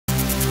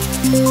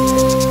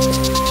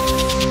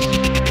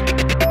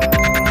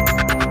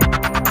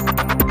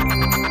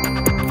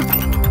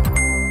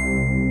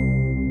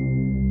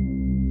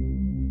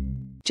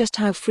Just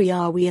how free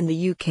are we in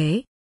the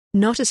UK?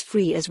 Not as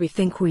free as we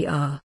think we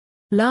are.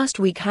 Last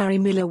week Harry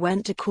Miller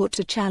went to court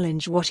to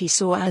challenge what he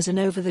saw as an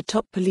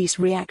over-the-top police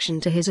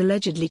reaction to his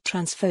allegedly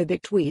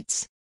transphobic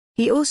tweets.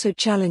 He also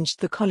challenged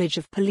the College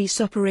of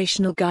Police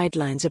operational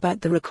guidelines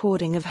about the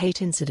recording of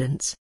hate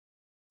incidents.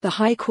 The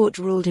High Court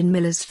ruled in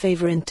Miller's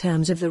favour in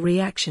terms of the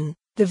reaction,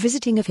 the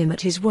visiting of him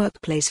at his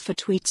workplace for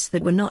tweets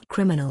that were not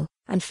criminal,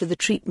 and for the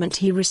treatment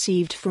he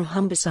received from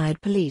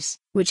Humberside police,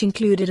 which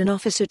included an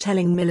officer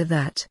telling Miller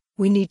that,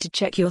 "We need to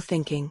check your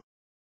thinking."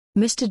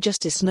 Mr.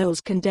 Justice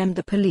Knowles condemned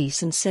the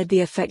police and said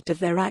the effect of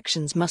their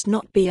actions must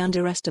not be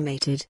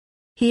underestimated.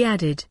 He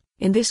added,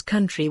 "In this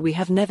country we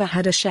have never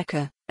had a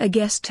Cheka, a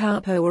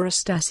Gestapo or a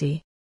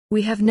Stasi.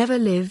 We have never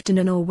lived in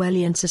an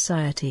Orwellian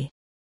society."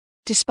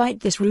 Despite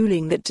this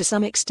ruling that to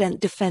some extent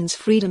defends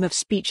freedom of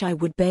speech, I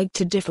would beg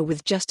to differ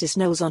with Justice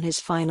Knowles on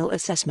his final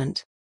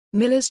assessment.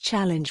 Miller's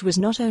challenge was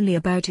not only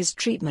about his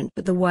treatment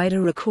but the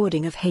wider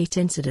recording of hate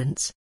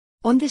incidents.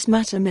 On this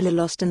matter Miller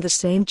lost, and the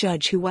same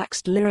judge who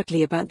waxed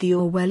lyrically about the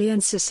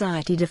Orwellian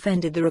society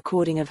defended the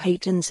recording of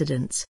hate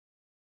incidents.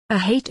 A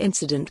hate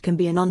incident can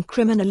be a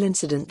non-criminal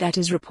incident that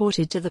is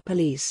reported to the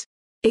police.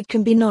 It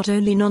can be not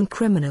only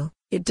non-criminal,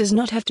 it does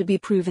not have to be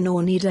proven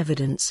or need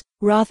evidence,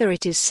 rather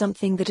it is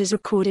something that is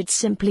recorded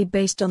simply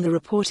based on the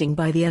reporting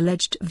by the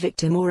alleged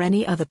victim or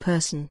any other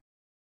person.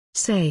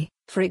 Say,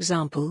 for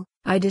example,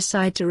 I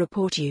decide to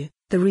report you,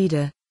 the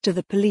reader, to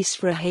the police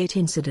for a hate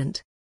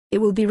incident. It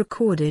will be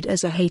recorded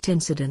as a hate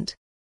incident.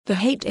 The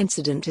hate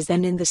incident is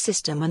then in the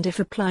system, and if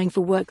applying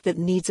for work that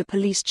needs a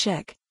police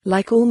check,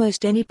 like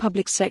almost any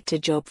public sector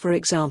job for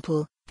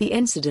example, the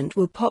incident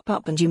will pop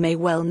up and you may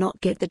well not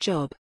get the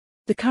job.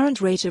 The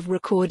current rate of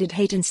recorded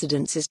hate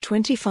incidents is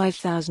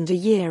 25,000 a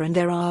year, and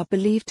there are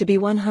believed to be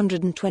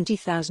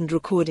 120,000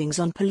 recordings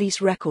on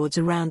police records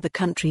around the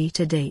country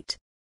to date.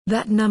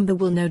 That number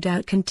will no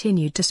doubt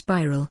continue to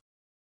spiral.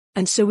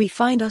 And so we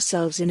find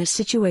ourselves in a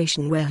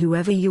situation where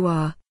whoever you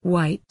are,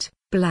 white,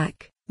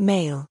 black,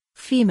 male,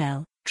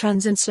 female,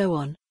 trans and so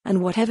on,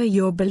 and whatever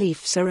your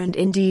beliefs are and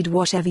indeed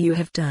whatever you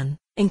have done,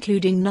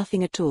 including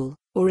nothing at all,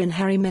 or in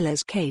Harry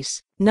Miller's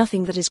case,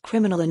 nothing that is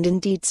criminal and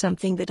indeed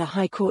something that a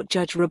High Court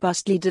judge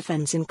robustly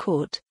defends in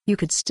court, you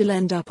could still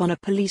end up on a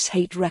police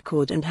hate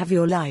record and have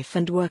your life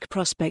and work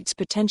prospects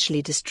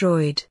potentially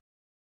destroyed.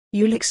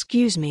 You'll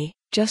excuse me,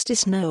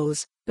 Justice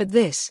Knowles, but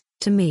this,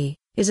 to me,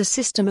 is a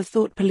system of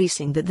thought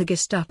policing that the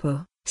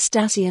Gestapo,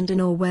 Stasi and an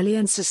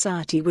Orwellian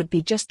society would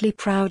be justly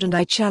proud, and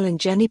I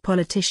challenge any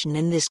politician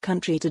in this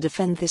country to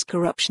defend this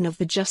corruption of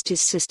the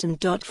justice system.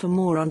 For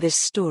more on this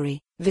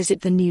story,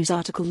 visit the news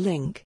article link.